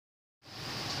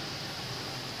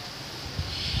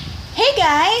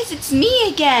guys, it's me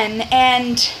again,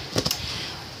 and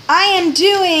I am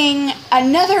doing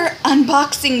another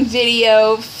unboxing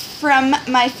video from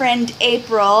my friend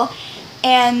April,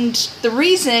 and the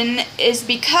reason is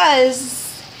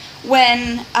because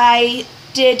when I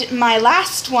did my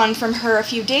last one from her a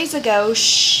few days ago,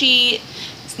 she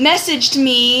messaged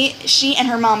me, she and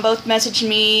her mom both messaged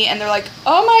me, and they're like,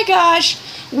 oh my gosh,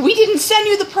 we didn't send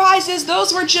you the prizes,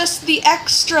 those were just the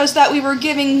extras that we were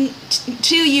giving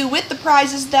to you with the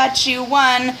prizes that you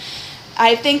won.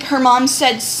 I think her mom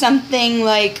said something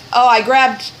like, oh, I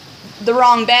grabbed the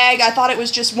wrong bag, I thought it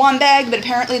was just one bag, but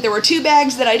apparently there were two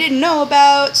bags that I didn't know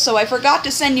about, so I forgot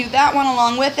to send you that one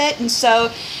along with it, and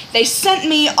so they sent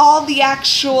me all the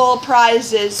actual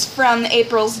prizes from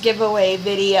April's giveaway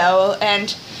video,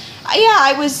 and yeah,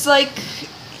 I was like,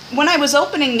 when I was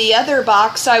opening the other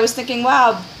box, I was thinking,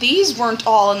 wow, these weren't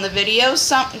all in the video.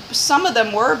 Some of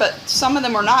them were, but some of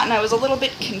them were not, and I was a little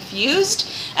bit confused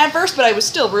at first, but I was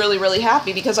still really, really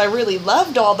happy because I really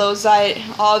loved all those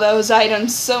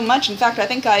items so much. In fact, I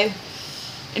think I,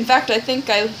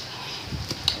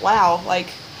 wow, like,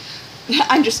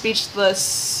 I'm just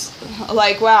speechless.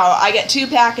 Like, wow, I get 2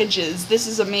 packages. This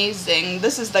is amazing.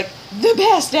 This is like the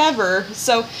best ever.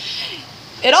 So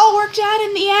it all worked out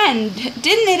in the end,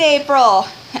 didn't it, April?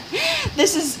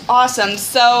 This is awesome.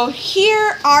 So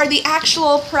here are the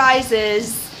actual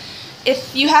prizes.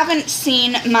 If you haven't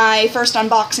seen my first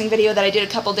unboxing video that I did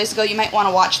a couple days ago, you might want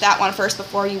to watch that one first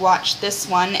before you watch this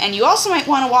one. And you also might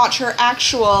want to watch her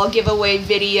actual giveaway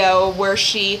video where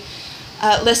she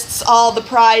lists all the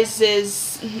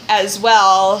prizes as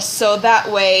well, so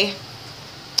that way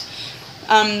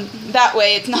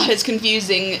it's not as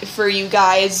confusing for you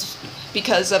guys.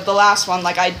 Because of the last one,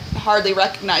 like, I hardly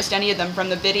recognized any of them from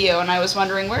the video, and I was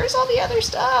wondering, where's all the other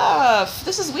stuff?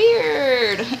 This is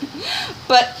weird.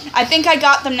 But I think I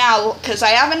got them now, because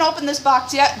I haven't opened this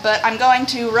box yet, but I'm going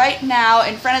to right now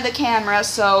in front of the camera,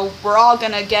 so we're all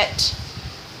gonna get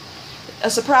a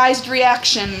surprised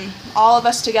reaction, all of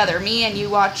us together, me and you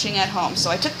watching at home. So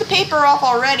I took the paper off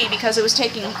already because it was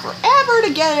taking forever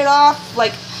to get it off.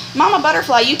 Like, Mama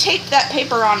Butterfly, you taped that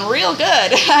paper on real good.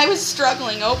 I was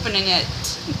struggling opening it.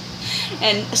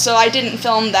 And so I didn't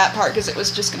film that part because it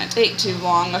was just going to take too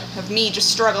long of me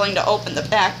just struggling to open the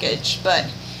package. But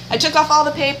I took off all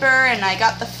the paper and I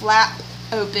got the flap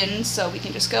open, so we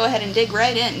can just go ahead and dig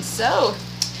right in. So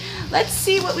let's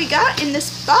see what we got in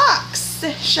this box,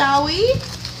 shall we?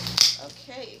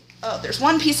 Okay. Oh, there's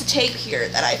one piece of tape here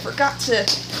that I forgot to...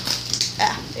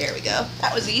 Ah, there we go.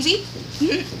 That was easy.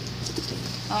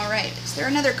 Alright, is there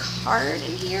another card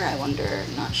in here? I wonder,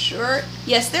 not sure.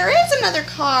 Yes, there is another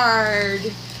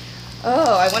card!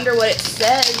 Oh, I wonder what it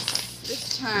says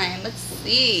this time. Let's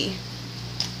see.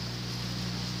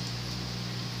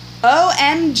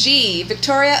 OMG,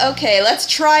 Victoria, okay, let's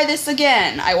try this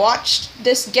again. I watched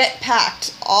this get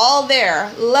packed. All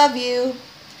there. Love you.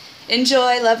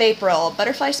 Enjoy, love April.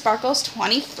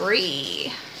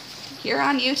 ButterflySparkles23. Here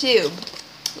on YouTube.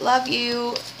 Love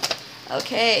you.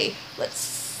 Okay, let's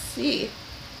see.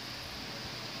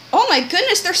 Oh my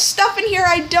goodness, there's stuff in here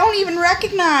I don't even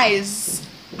recognize.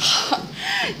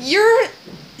 You're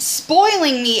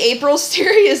spoiling me, April,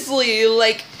 seriously.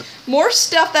 Like, more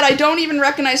stuff that I don't even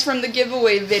recognize from the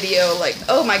giveaway video. Like,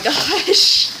 oh my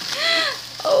gosh.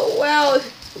 Oh wow.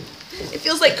 It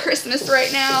feels like Christmas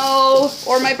right now,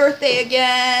 or my birthday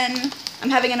again. I'm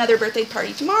having another birthday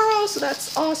party tomorrow, so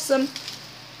that's awesome.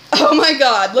 Oh my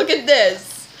god, look at this.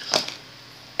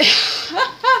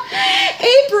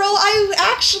 April, I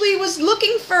actually was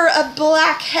looking for a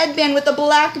black headband with a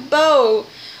black bow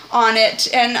on it,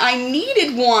 and I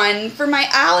needed one for my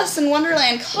Alice in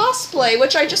Wonderland cosplay,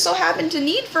 which I just so happen to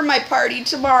need for my party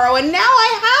tomorrow, and now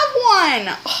I have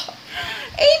one! Oh,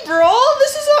 April,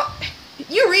 this is a...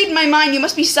 You read my mind, you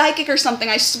must be psychic or something,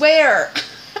 I swear.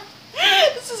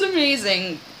 This is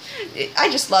amazing.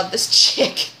 I just love this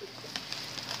chick.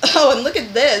 Oh, and look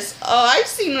at this. Oh, I've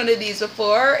seen one of these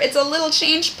before. It's a little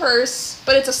change purse,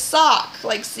 but it's a sock.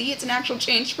 Like, see, it's an actual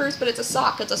change purse, but it's a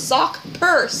sock. It's a sock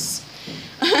purse.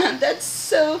 That's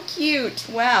so cute.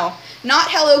 Wow.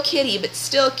 Not Hello Kitty, but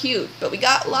still cute. But we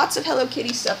got lots of Hello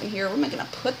Kitty stuff in here. Where am I going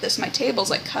to put this? My table's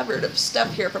like covered of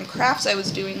stuff here from crafts I was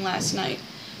doing last night.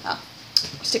 Oh,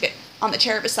 stick it on the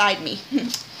chair beside me.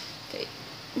 Okay.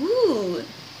 Ooh.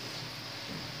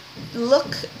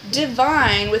 Look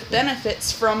divine with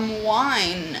benefits from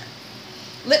wine.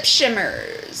 Lip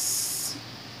shimmers.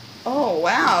 Oh,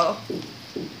 wow.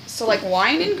 So, like,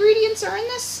 wine ingredients are in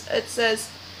this? It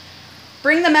says,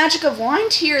 Bring the magic of wine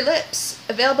to your lips.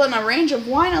 Available in a range of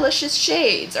wine-alicious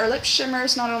shades. Our lip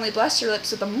shimmers not only bless your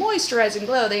lips with a moisturizing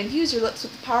glow, they infuse your lips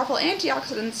with the powerful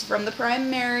antioxidants from the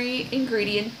primary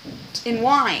ingredient in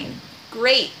wine,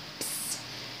 grapes.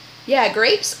 Yeah,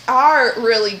 grapes are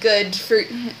really good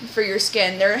for your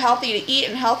skin. They're healthy to eat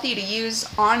and healthy to use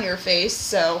on your face,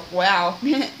 so wow.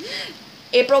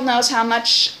 April knows how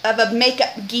much of a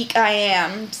makeup geek I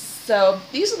am, so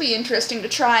these will be interesting to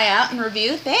try out and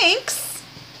review. Thanks!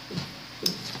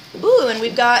 Ooh, and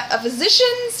we've got a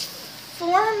Physicians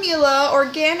Formula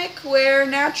Organic Wear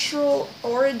Natural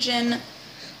Origin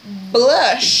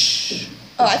Blush.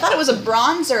 Oh, I thought it was a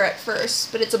bronzer at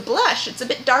first, but it's a blush. It's a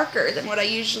bit darker than what I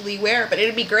usually wear, but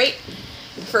it'd be great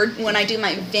for when I do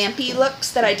my vampy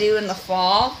looks that I do in the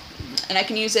fall. And I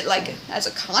can use it like as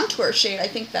a contour shade. I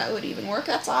think that would even work.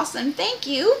 That's awesome. Thank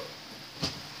you.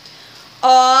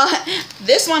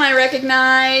 This one I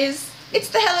recognize. It's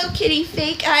the Hello Kitty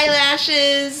fake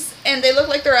eyelashes. And they look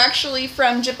like they're actually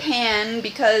from Japan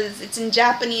because it's in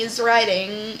Japanese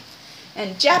writing.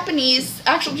 And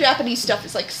actual Japanese stuff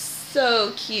is like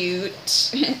so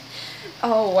cute.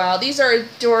 Oh wow, these are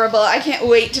adorable. I can't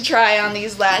wait to try on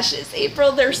these lashes.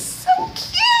 April, they're so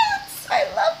cute. I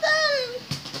love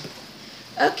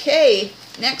them. Okay,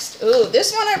 next. Oh,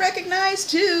 this one I recognize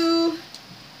too.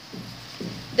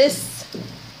 This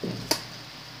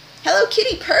Hello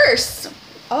Kitty purse.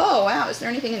 Oh wow, is there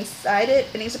anything inside it?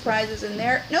 Any surprises in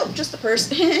there? Nope, just the purse.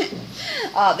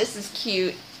 Oh, this is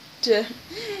cute.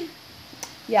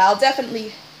 Yeah, I'll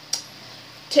definitely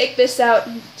take this out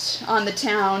on the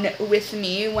town with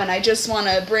me when I just want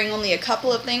to bring only a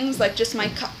couple of things, like just my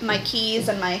keys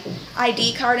and my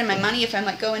ID card and my money if I'm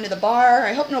like going to the bar.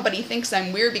 I hope nobody thinks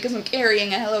I'm weird because I'm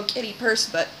carrying a Hello Kitty purse,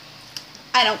 but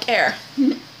I don't care.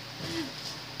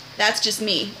 That's just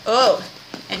me. Oh,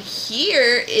 and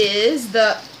here is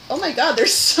the, oh my god,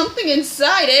 there's something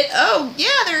inside it. Oh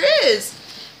yeah, there is.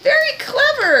 Very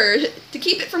clever to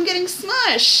keep it from getting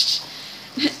smushed.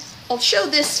 I'll show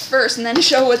this first and then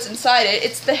show what's inside it.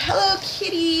 It's the Hello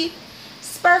Kitty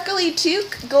sparkly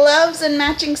toque, gloves, and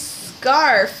matching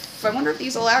scarf. I wonder if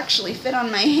these will actually fit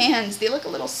on my hands. They look a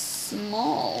little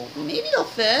small. Maybe they'll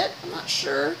fit. I'm not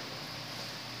sure.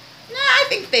 Nah, I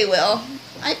think they will.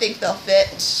 I think they'll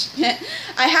fit.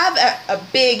 I have a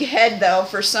big head though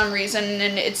for some reason,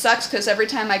 and it sucks because every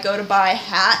time I go to buy a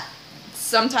hat,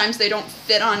 sometimes they don't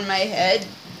fit on my head.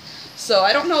 So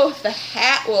I don't know if the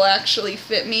hat will actually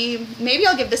fit me. Maybe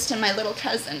I'll give this to my little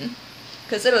cousin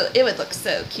because it would look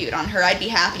so cute on her. I'd be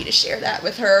happy to share that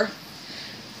with her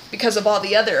because of all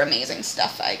the other amazing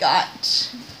stuff I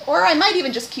got. Or I might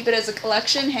even just keep it as a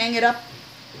collection, hang it up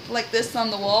like this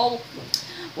on the wall.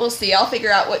 We'll see. I'll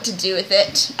figure out what to do with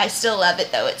it. I still love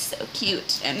it though. It's so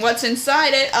cute. And what's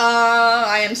inside it?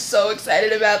 I am so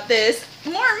excited about this.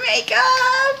 More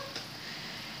makeup!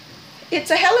 It's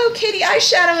a Hello Kitty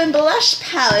eyeshadow and blush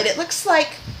palette. It looks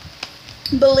like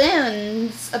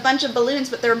balloons, a bunch of balloons,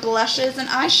 but they're blushes and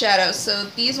eyeshadows. So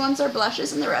these ones are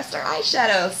blushes and the rest are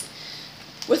eyeshadows.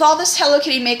 With all this Hello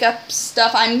Kitty makeup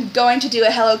stuff, I'm going to do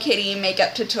a Hello Kitty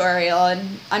makeup tutorial,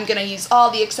 and I'm going to use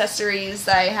all the accessories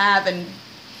I have and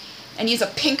use a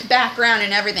pink background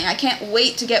and everything. I can't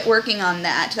wait to get working on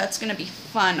that. That's going to be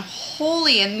fun.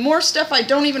 Holy, and more stuff I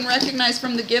don't even recognize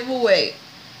from the giveaway.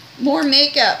 More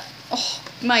makeup. Oh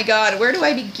my god, where do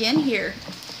I begin here?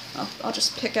 Oh, I'll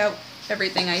just pick out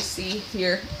everything I see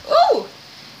here. Oh!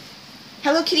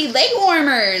 Hello Kitty leg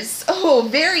warmers! Oh,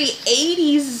 very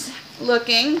 80s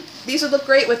looking. These would look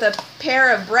great with a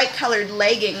pair of bright colored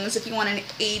leggings if you want an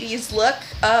 80s look.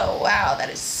 Oh wow, that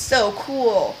is so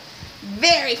cool.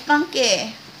 Very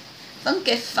funky.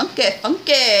 Funky, funky,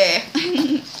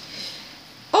 funky.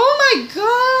 Oh my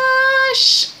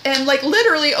gosh! And like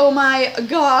literally, oh my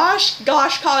gosh,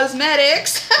 Gosh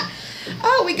Cosmetics.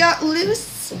 Oh, we got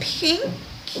loose pink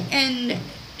and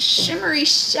shimmery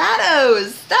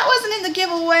shadows. That wasn't in the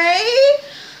giveaway.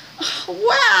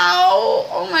 Wow!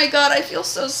 Oh my god, I feel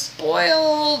so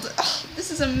spoiled. Oh,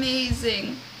 this is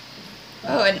amazing.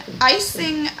 Oh, an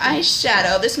icing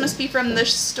eyeshadow. This must be from the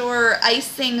store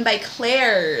Icing by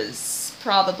Claire's,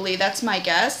 probably. That's my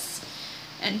guess.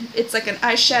 And it's like an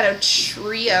eyeshadow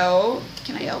trio.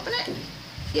 Can I open it?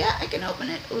 Yeah, I can open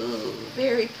it. Ooh,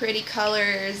 very pretty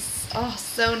colors. Oh,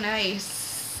 so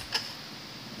nice.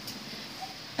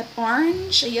 An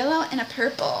orange, a yellow, and a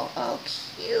purple. Oh,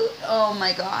 cute. Oh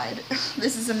my god.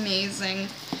 This is amazing.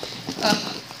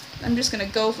 I'm just going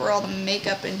to go for all the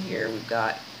makeup in here. We've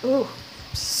got, ooh,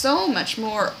 so much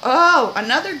more. Oh,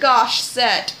 another Gosh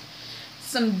set.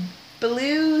 Some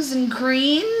blues and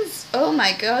greens. Oh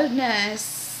my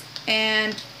goodness.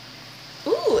 And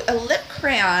ooh, a lip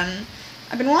crayon.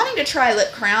 I've been wanting to try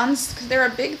lip crowns because they're a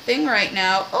big thing right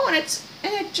now. Oh, and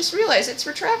I just realized it's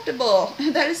retractable.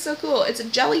 That is so cool. It's a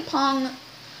Jelly Pong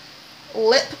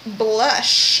lip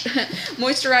blush.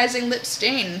 Moisturizing lip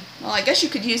stain. Well, I guess you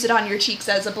could use it on your cheeks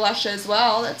as a blush as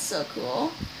well. That's so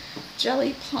cool.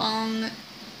 Jelly Pong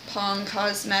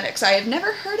Cosmetics. I have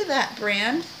never heard of that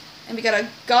brand. And we got a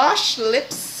Gosh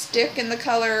lipstick in the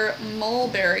color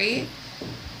Mulberry.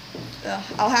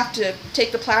 I'll have to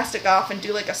take the plastic off and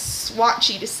do like a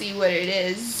swatchy to see what it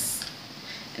is.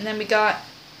 And then we got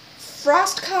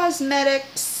Frost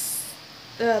Cosmetics.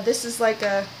 This is like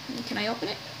a, can I open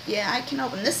it? Yeah, I can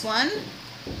open this one.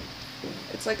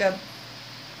 It's like a,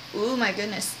 ooh my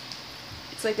goodness.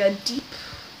 It's like a deep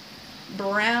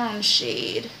brown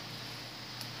shade.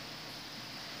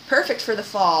 Perfect for the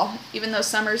fall. Even though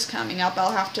summer's coming up,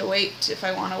 I'll have to wait if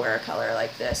I want to wear a color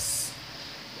like this.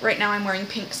 Right now I'm wearing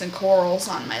pinks and corals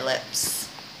on my lips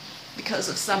because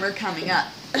of summer coming up.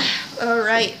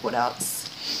 Alright, what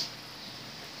else?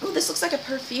 Oh, this looks like a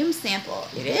perfume sample.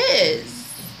 It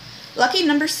is. Lucky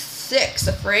number 6,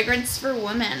 a fragrance for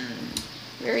women.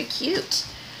 Very cute.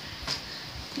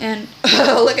 And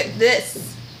oh, look at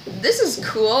this. This is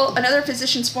cool. Another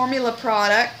Physicians Formula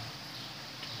product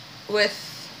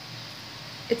with,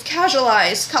 it's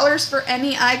casualized, colors for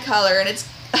any eye color, and it's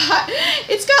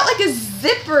got like a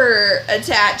zipper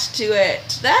attached to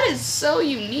it. That is so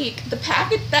unique. That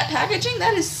packaging,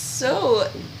 that is so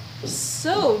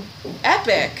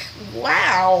epic.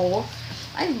 Wow.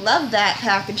 I love that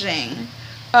packaging.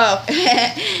 Oh,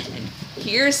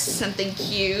 here's something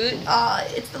cute.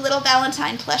 It's the little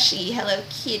Valentine plushie, Hello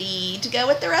Kitty, to go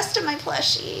with the rest of my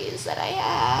plushies that I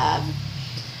have.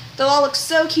 They'll all look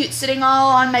so cute sitting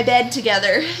all on my bed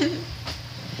together.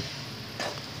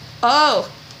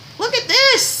 Oh, look at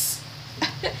this!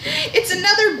 It's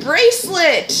another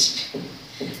bracelet!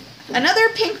 Another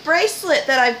pink bracelet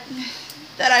that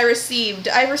I received.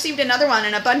 I received another one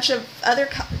and a bunch of other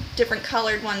different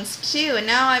colored ones too, and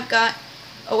now I've got,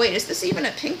 oh wait, is this even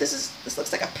a pink? This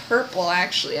looks like a purple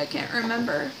actually. I can't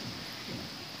remember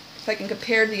if I can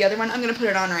compare to the other one. I'm gonna put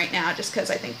it on right now just because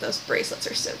I think those bracelets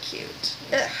are so cute.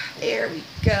 Ugh, there we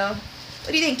go.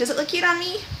 What do you think? Does it look cute on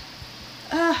me?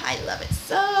 I love it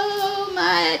so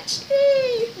much.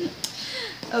 Yay.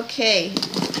 Okay,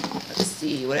 let's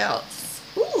see, what else?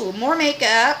 Ooh, more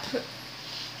makeup.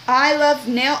 I love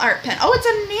nail art pen. Oh, it's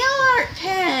a nail art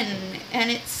pen,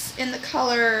 and it's in the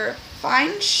color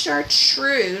Fine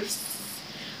Chartreuse.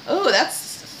 Oh,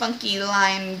 that's funky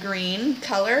lime green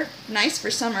color. Nice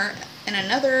for summer. And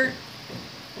another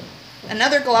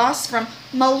gloss from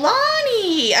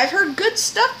Milani. I've heard good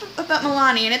stuff about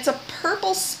Milani, and it's a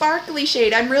purple sparkly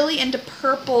shade. I'm really into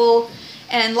purple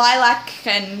and lilac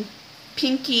and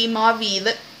pinky mauvey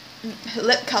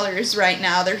lip colors right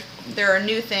now. They're a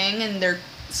new thing, and they're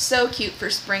so cute for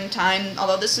springtime,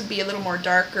 although this would be a little more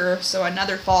darker, so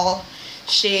another fall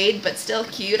shade, but still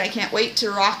cute. I can't wait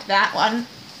to rock that one.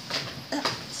 Ugh,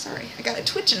 sorry, I got a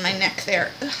twitch in my neck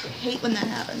there. Ugh, I hate when that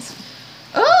happens.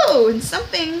 Oh, and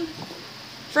something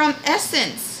from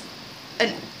Essence.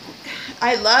 And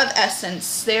I love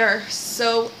Essence. They're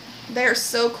so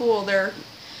cool. They're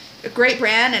a great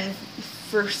brand, and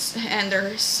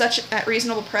they're such at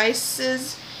reasonable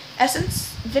prices. Essence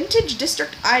Vintage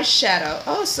District Eyeshadow.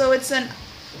 Oh, so it's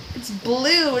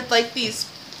blue with like these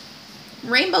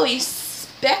rainbowy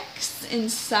specks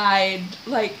inside.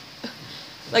 Like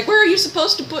where are you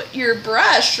supposed to put your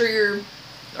brush or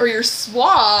your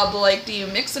swab? Like, do you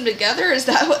mix them together? Is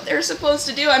that what they're supposed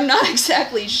to do? I'm not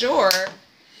exactly sure,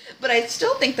 but I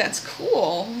still think that's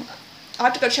cool. I'll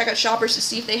have to go check out Shoppers to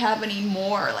see if they have any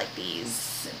more like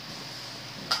these.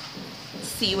 Let's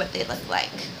see what they look like.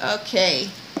 Okay.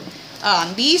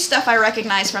 These stuff I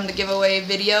recognize from the giveaway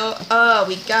video. Oh,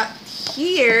 we got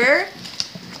here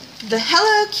the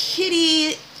Hello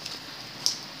Kitty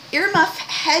earmuff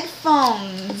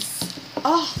headphones.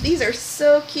 Oh, these are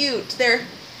so cute. They're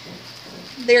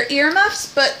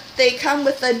earmuffs, but they come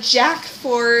with a jack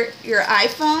for your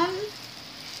iPhone.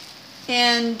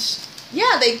 And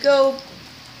yeah, they go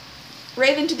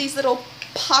right into these little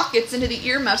pockets into the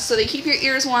earmuffs, so they keep your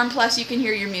ears warm, plus you can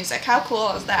hear your music. How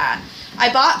cool is that?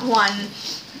 I bought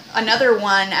another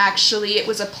one actually. It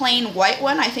was a plain white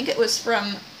one. I think it was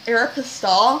from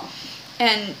Aeropostale,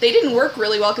 and they didn't work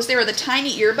really well because they were the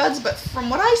tiny earbuds, but from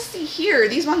what I see here,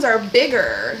 these ones are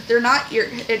bigger. They're not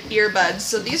earbuds,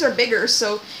 so these are bigger,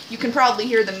 so you can probably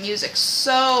hear the music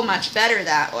so much better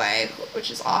that way,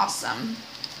 which is awesome.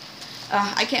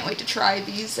 I can't wait to try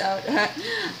these out.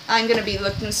 I'm going to be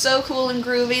looking so cool and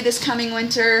groovy this coming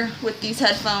winter with these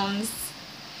headphones.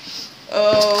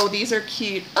 Oh, these are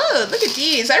cute. Oh, look at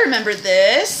these. I remember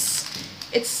this.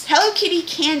 It's Hello Kitty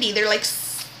candy. They're like,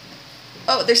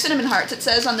 oh, they're cinnamon hearts. It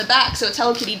says on the back, so it's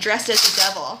Hello Kitty dressed as a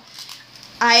devil.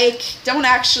 I don't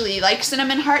actually like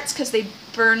cinnamon hearts because they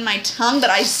burn my tongue, but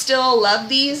I still love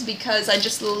these because I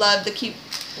just love the cute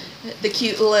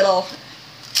little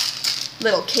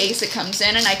case it comes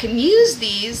in, and I can use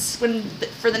these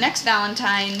for the next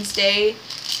Valentine's Day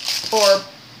or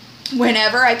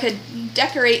whenever. I could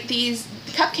decorate these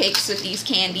cupcakes with these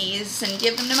candies and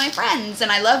give them to my friends,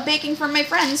 and I love baking for my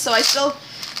friends, so I still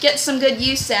get some good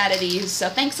use out of these, so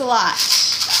thanks a lot.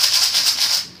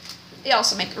 They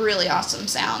also make really awesome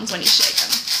sounds when you shake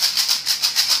them.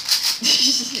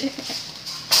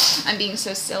 I'm being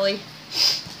so silly.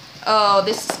 Oh,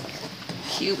 this is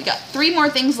cute. We got 3 more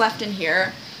things left in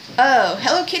here. Oh,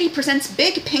 Hello Kitty presents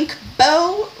Big Pink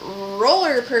Bow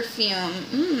Roller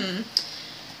Perfume.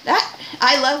 That,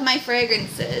 I love my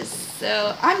fragrances.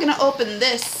 So I'm going to open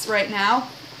this right now,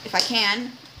 if I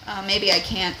can. Maybe I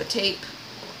can't. The tape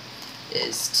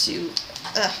is too...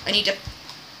 I need to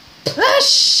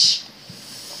push!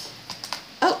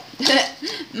 Oh,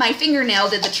 my fingernail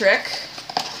did the trick.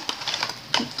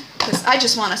 Because I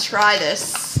just want to try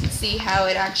this and see how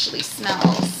it actually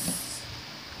smells.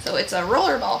 So it's a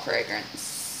rollerball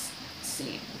fragrance. Let's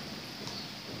see.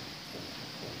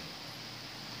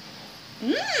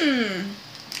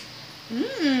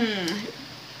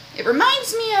 It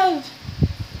reminds me of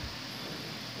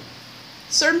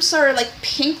some sort of like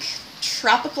pink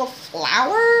tropical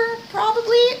flower,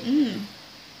 probably.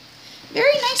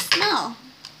 Very nice smell.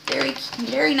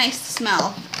 Very nice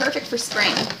smell. Perfect for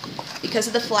spring because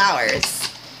of the flowers.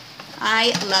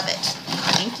 I love it.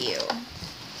 Thank you.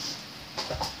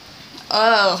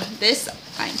 Oh, this,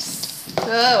 I'm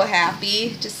so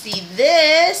happy to see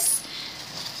this.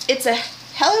 It's a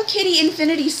Hello Kitty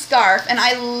infinity scarf, and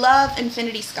I love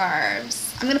infinity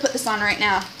scarves. I'm going to put this on right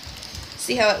now.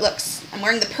 See how it looks. I'm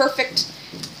wearing the perfect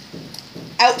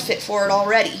outfit for it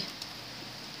already.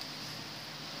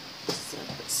 So,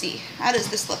 let's see. How does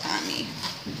this look on me?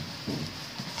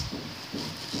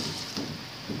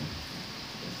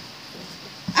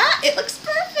 Ah, it looks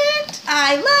perfect.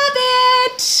 I love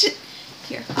it.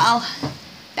 Here, I'll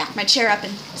back my chair up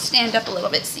and stand up a little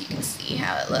bit so you can see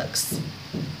how it looks.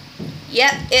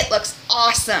 Yep, it looks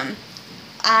awesome.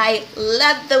 I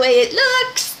love the way it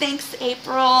looks. Thanks,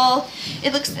 April.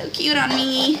 It looks so cute on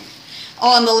me.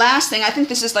 Oh, and the last thing, I think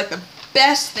this is like the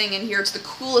best thing in here. It's the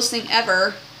coolest thing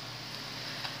ever.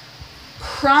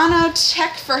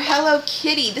 Chronotech for Hello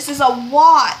Kitty. This is a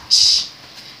watch.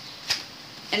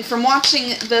 And from watching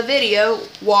the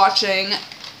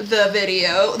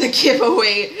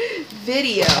giveaway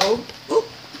video. Oop.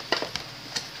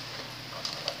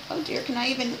 Oh dear, can I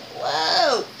even,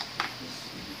 whoa.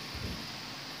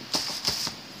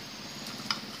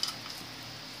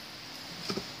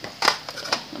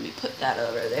 Let me put that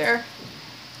over there.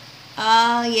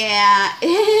 Oh yeah,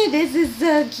 this is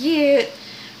so cute.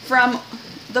 From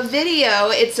the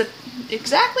video, it's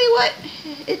exactly what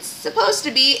it's supposed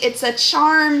to be. It's a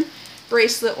charm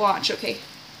bracelet watch. Okay,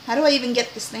 how do I even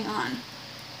get this thing on?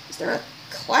 Is there a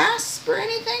clasp or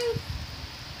anything?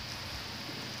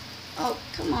 Oh,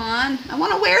 come on. I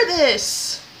want to wear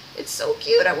this. It's so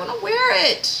cute. I want to wear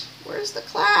it. Where's the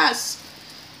clasp?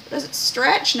 Does it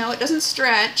stretch? No, it doesn't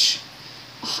stretch.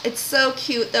 Oh, it's so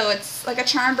cute, though. It's like a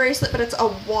charm bracelet, but it's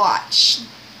a watch.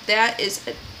 That is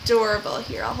adorable.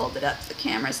 Here, I'll hold it up to the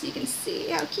camera so you can see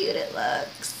how cute it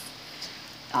looks.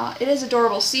 It is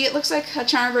adorable. See, it looks like a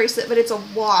charm bracelet, but it's a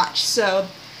watch. So,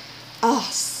 oh,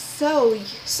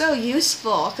 so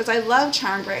useful, because I love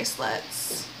charm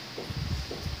bracelets.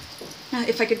 Now,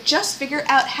 if I could just figure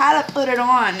out how to put it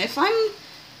on. If I'm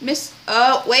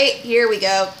oh, wait, here we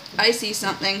go. I see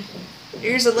something.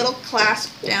 Here's a little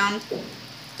clasp down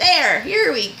there.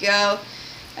 Here we go.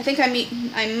 I think I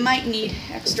might need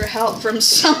extra help from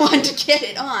someone to get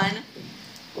it on.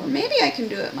 Or maybe I can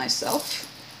do it myself.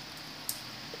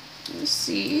 Let's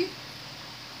see.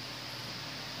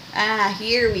 Ah,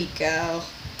 here we go.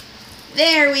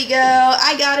 There we go.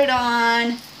 I got it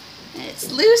on. And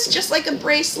it's loose, just like a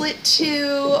bracelet, too.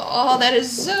 Oh, that is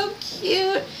so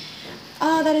cute.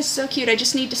 Oh, that is so cute. I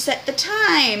just need to set the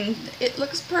time. It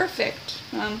looks perfect.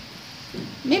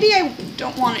 Maybe I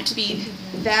don't want it to be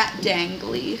that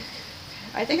dangly.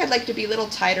 I think I'd like to be a little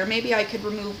tighter. Maybe I could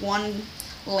remove one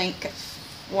link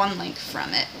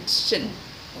from it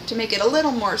to make it a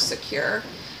little more secure.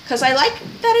 Because I like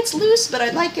that it's loose, but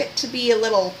I'd like it to be a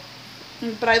little...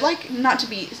 But I like not to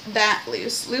be that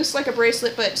loose. Loose like a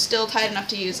bracelet, but still tight enough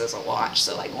to use as a watch.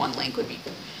 So like one link would be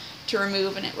to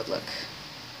remove and it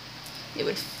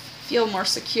would feel more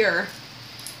secure.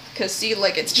 Because see,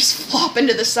 like it's just flopping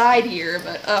to the side here,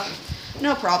 but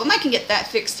no problem. I can get that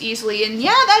fixed easily. And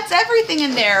yeah, that's everything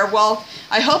in there. Well,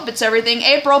 I hope it's everything.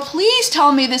 April, please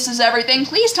tell me this is everything.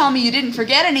 Please tell me you didn't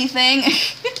forget anything.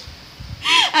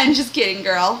 I'm just kidding,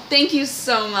 girl. Thank you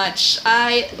so much.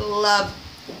 I love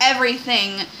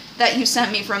everything that you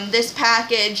sent me from this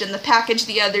package and the package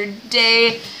the other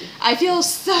day. I feel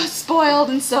so spoiled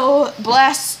and so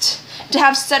blessed to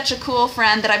have such a cool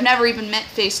friend that I've never even met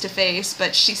face to face,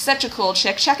 but she's such a cool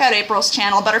chick. Check out April's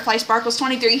channel,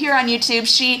 ButterflySparkles23 here on YouTube.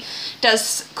 She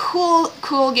does cool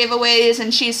giveaways,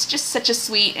 and she's just such a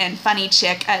sweet and funny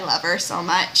chick. I love her so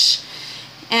much.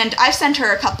 And I've sent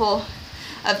her a couple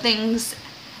of things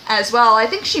as well. I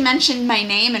think she mentioned my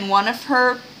name in one of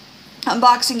her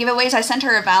unboxing giveaways. I sent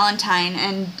her a Valentine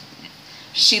and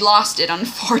she lost it,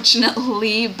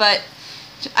 unfortunately, but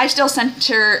I still sent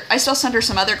her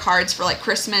some other cards for like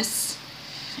Christmas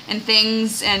and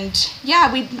things. And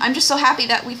yeah, I'm just so happy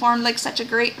that we formed like such a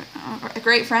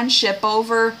great friendship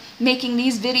over making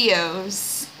these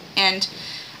videos. And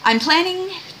I'm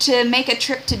planning to make a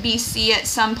trip to BC at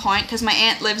some point because my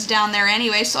aunt lives down there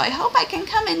anyway, so I hope I can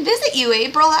come and visit you,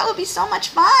 April. That would be so much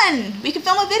fun. We could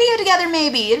film a video together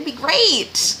maybe. It'd be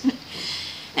great.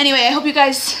 Anyway, I hope you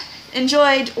guys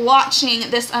enjoyed watching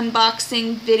this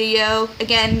unboxing video.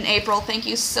 Again, April, thank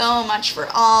you so much for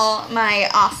all my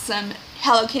awesome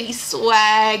Hello Kitty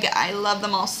swag. I love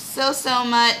them all so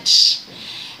much.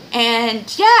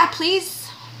 And yeah, please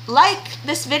like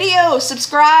this video,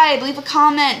 subscribe, leave a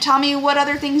comment, tell me what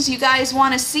other things you guys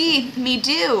want to see me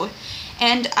do.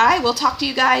 And I will talk to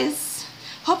you guys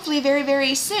hopefully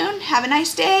very soon. Have a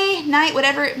nice day, night,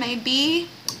 whatever it may be.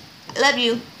 I love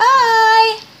you.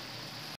 Bye!